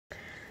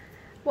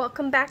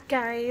Welcome back,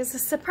 guys.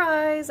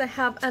 Surprise! I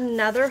have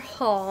another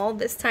haul.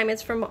 This time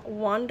it's from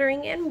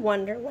Wandering in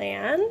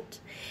Wonderland,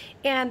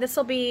 and this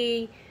will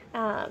be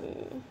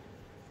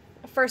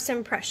first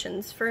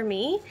impressions for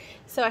me.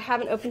 So I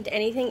haven't opened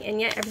anything in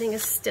yet. Everything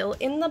is still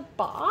in the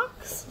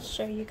box. I'll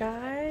show you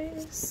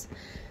guys.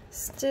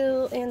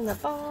 Still in the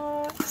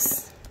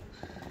box.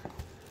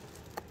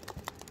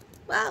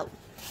 Wow.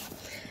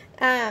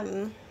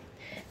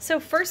 So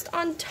first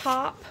on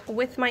top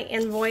with my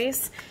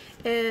invoice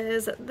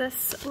is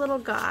this little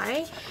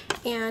guy,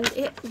 and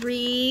it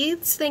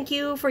reads, "Thank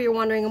you for your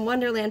Wandering in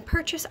Wonderland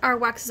purchase. Our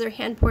waxes are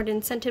hand poured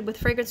and scented with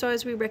fragrance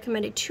oils. We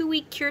recommend a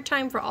 2-week cure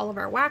time for all of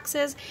our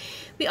waxes.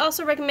 We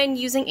also recommend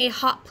using a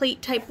hot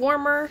plate type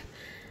warmer,"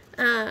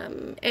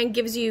 and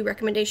gives you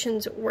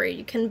recommendations where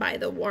you can buy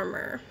the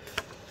warmer.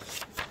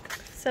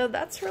 So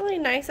that's really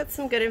nice. That's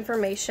some good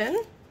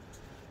information.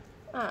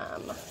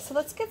 So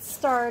let's get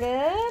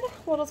started.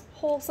 We'll just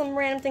pull some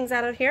random things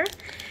out of here.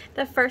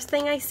 The first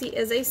thing I see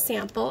is a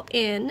sample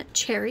in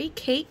cherry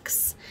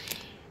cakes.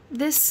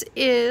 This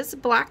is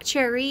black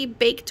cherry,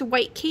 baked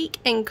white cake,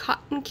 and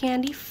cotton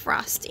candy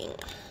frosting.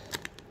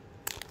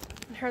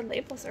 And her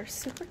labels are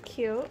super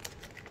cute.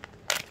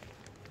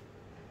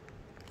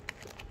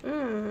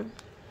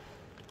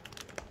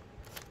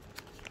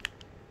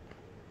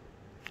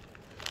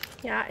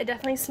 Yeah, it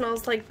definitely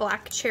smells like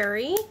black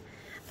cherry.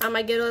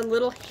 I get a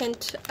little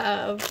hint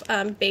of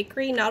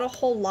bakery, not a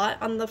whole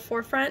lot on the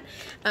forefront,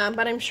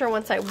 but I'm sure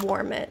once I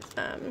warm it,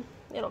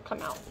 it'll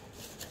come out.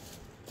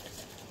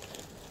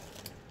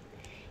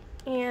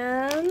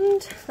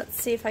 And let's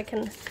see if I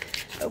can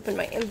open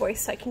my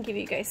invoice so I can give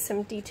you guys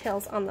some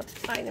details on the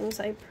items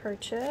I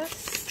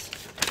purchased.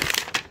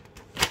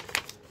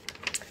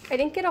 I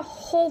didn't get a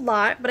whole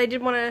lot, but I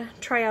did want to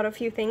try out a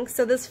few things.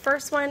 So this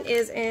first one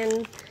is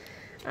in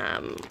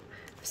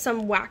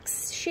some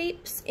wax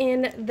shapes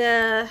in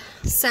the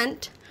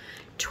scent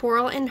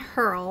Twirl and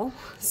Hurl.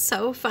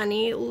 So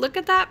funny. Look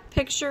at that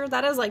picture.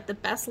 That is like the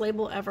best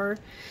label ever.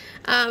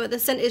 The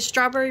scent is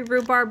strawberry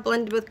rhubarb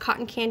blended with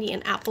cotton candy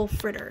and apple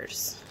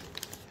fritters.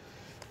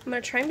 I'm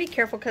going to try and be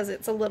careful because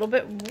it's a little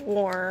bit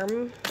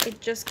warm.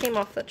 It just came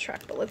off the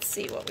truck, but let's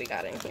see what we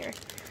got in here.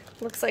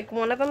 Looks like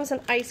one of them is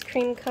an ice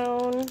cream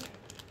cone,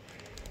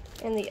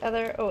 and the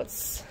other, oh,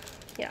 it's,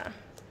 yeah,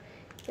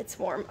 it's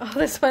warm. Oh,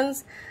 this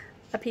one's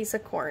a piece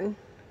of corn.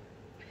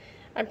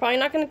 I'm probably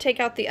not going to take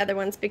out the other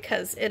ones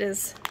because it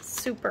is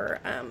super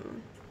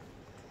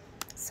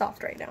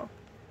soft right now.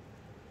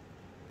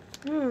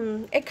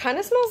 It kind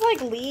of smells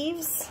like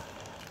leaves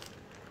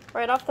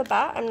right off the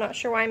bat. I'm not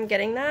sure why I'm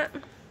getting that.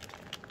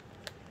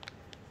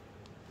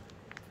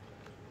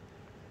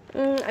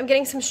 I'm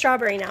getting some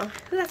strawberry now.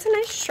 Ooh, that's a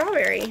nice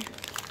strawberry.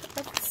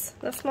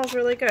 That smells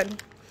really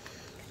good.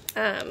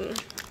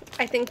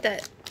 I think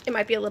that it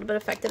might be a little bit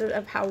affected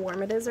of how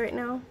warm it is right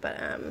now, but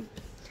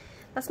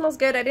that smells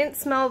good. I didn't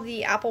smell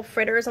the apple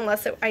fritters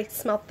unless I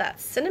smelled that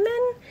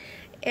cinnamon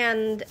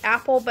and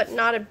apple, but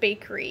not a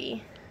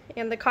bakery.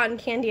 And the cotton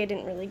candy I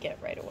didn't really get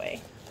right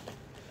away.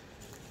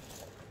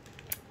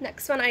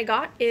 Next one I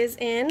got is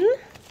in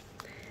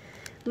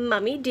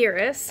Mummy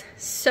Dearest.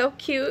 So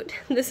cute.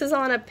 This is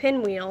on a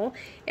pinwheel,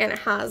 and it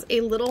has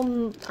a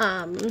little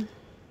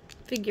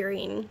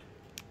figurine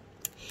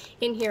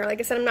in here. Like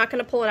I said, I'm not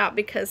going to pull it out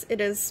because it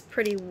is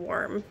pretty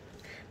warm,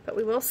 but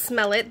we will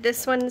smell it.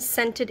 This one's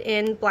scented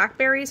in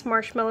blackberries,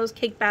 marshmallows,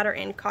 cake batter,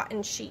 and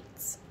cotton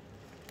sheets.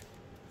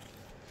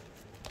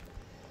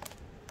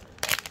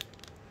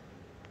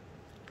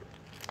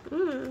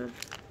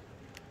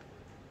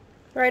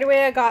 Right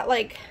away I got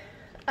like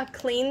a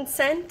clean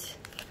scent,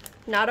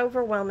 not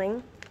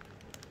overwhelming.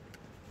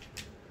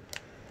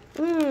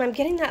 I'm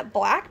getting that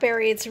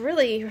blackberry. It's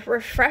really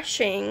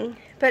refreshing,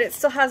 but it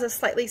still has a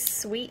slightly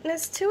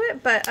sweetness to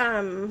it, but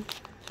that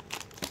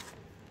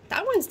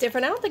one's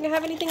different. I don't think I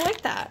have anything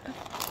like that.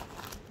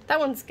 That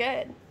one's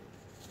good.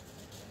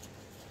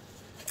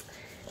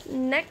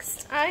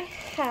 Next I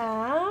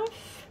have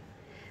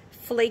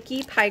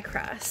flaky pie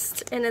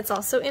crust, and it's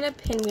also in a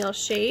pinwheel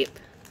shape.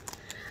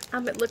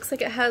 It looks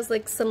like it has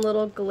like some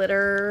little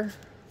glitter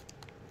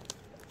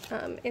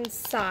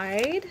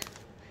inside.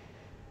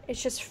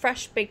 It's just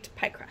fresh baked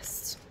pie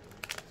crust.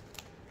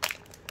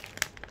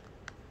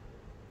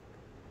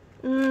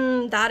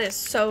 That is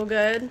so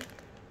good.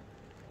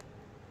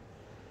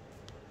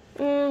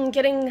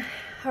 Getting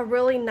a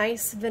really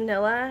nice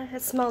vanilla.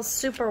 It smells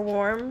super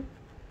warm.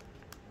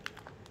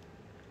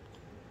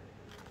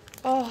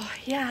 Oh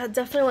yeah,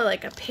 definitely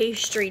like a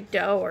pastry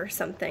dough or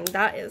something.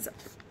 That is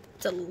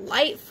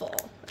delightful.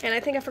 And I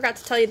think I forgot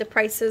to tell you the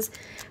prices.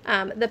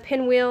 The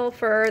pinwheel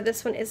for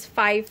this one is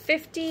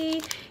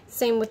 $5.50.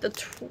 Same with the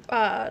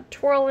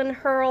Twirl and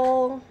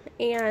Hurl,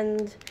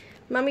 and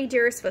Mummy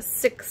Dearest was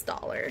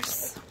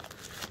 $6.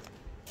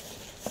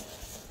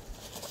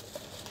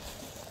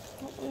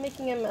 I'm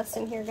making a mess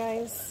in here,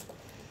 guys.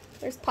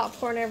 There's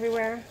popcorn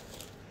everywhere.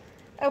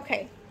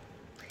 Okay.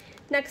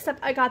 Next up,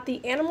 I got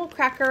the Animal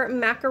Cracker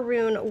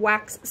Macaroon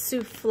Wax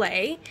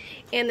Souffle,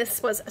 and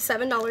this was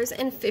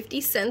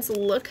 $7.50.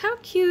 Look how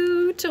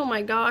cute. Oh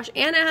my gosh.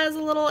 And it has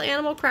a little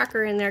animal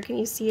cracker in there. Can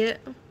you see it?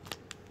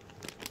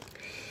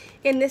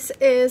 And this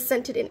is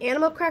scented in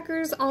animal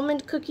crackers,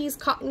 almond cookies,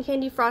 cotton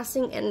candy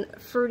frosting, and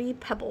fruity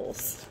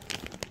pebbles.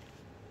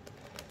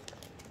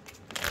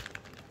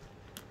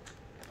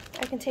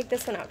 I can take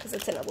this one out because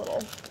it's in a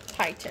little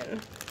pie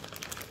tin.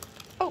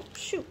 Oh,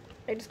 shoot.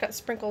 I just got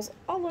sprinkles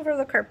all over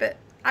the carpet.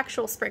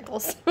 Actual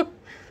sprinkles.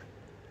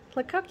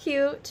 Look how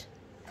cute.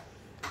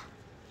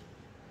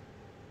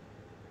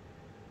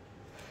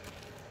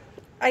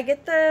 I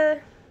get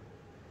the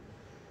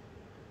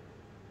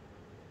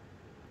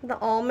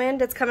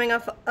almond. It's coming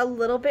off a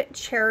little bit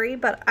cherry,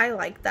 but I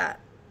like that.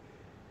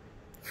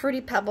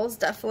 Fruity Pebbles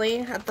definitely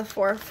at the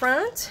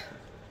forefront.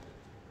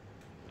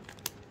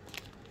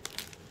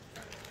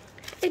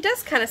 It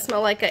does kind of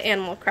smell like an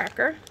animal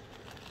cracker.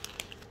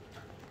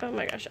 Oh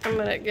my gosh, I'm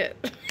gonna get...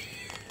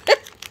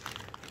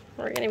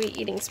 We're gonna be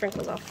eating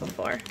sprinkles off the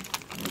floor.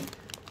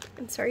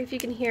 I'm sorry if you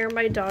can hear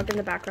my dog in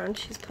the background.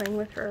 She's playing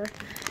with her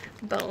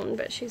bone,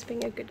 but she's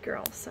being a good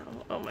girl, so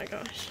oh my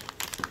gosh.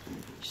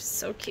 She's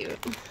so cute.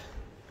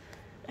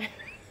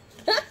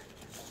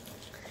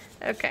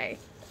 Okay.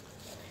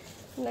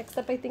 Next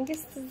up, I think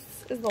is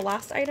the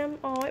last item.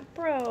 Oh, it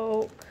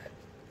broke.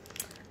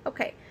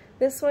 Okay,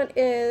 this one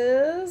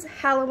is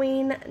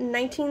Halloween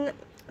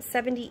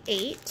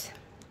 1978.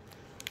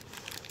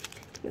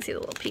 You can see the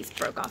little piece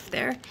broke off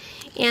there.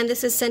 And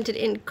this is scented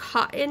in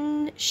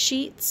cotton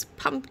sheets,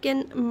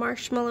 pumpkin,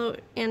 marshmallow,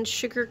 and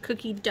sugar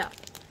cookie dough.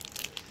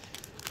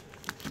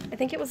 I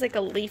think it was like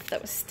a leaf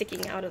that was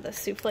sticking out of the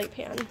souffle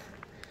pan.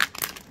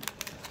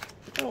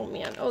 Oh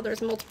man, oh,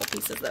 there's multiple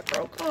pieces that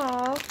broke.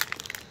 Aw. I'm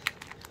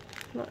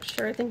not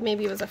sure, I think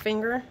maybe it was a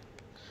finger.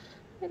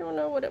 I don't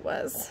know what it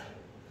was.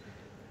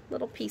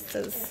 Little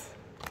pieces.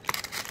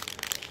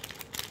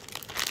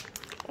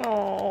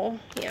 Oh,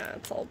 yeah,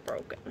 it's all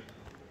broken.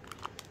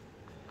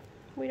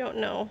 We don't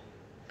know.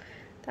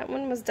 That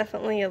one was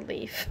definitely a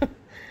leaf,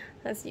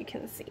 as you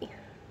can see.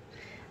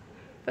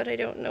 But I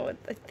don't know what,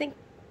 I think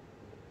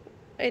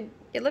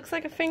it looks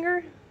like a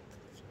finger.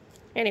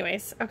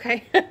 Anyways,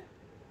 okay.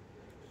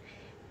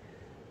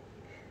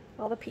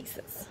 All the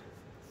pieces.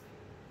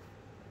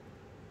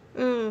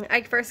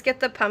 I first get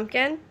the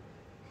pumpkin,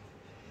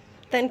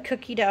 then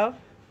cookie dough,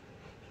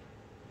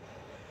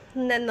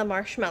 and then the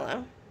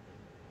marshmallow.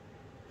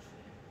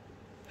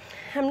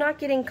 I'm not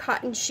getting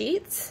cotton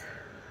sheets,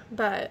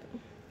 but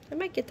I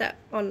might get that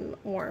on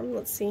warm.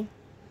 Let's see.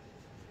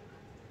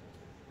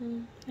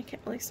 I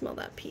can't really smell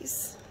that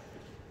piece.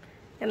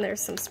 And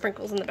there's some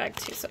sprinkles in the bag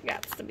too, so you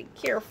got to be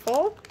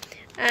careful.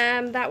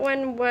 That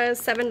one was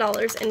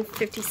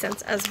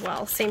 $7.50 as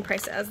well. Same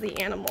price as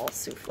the animal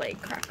souffle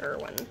cracker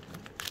one.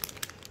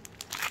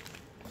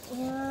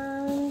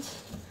 And I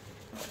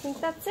think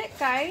that's it,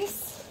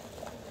 guys.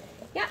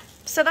 Yeah,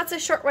 so that's a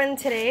short one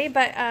today,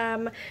 but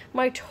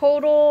my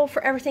total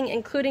for everything,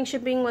 including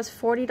shipping, was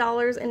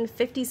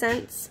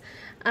 $40.50.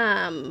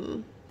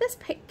 This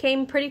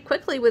came pretty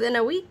quickly within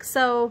a week,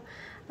 so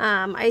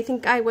I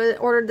think I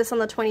ordered this on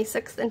the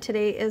 26th, and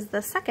today is the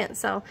 2nd,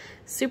 so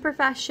super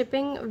fast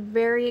shipping.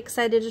 Very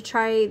excited to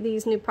try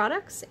these new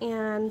products,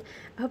 and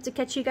I hope to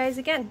catch you guys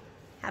again.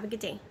 Have a good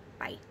day.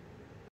 Bye.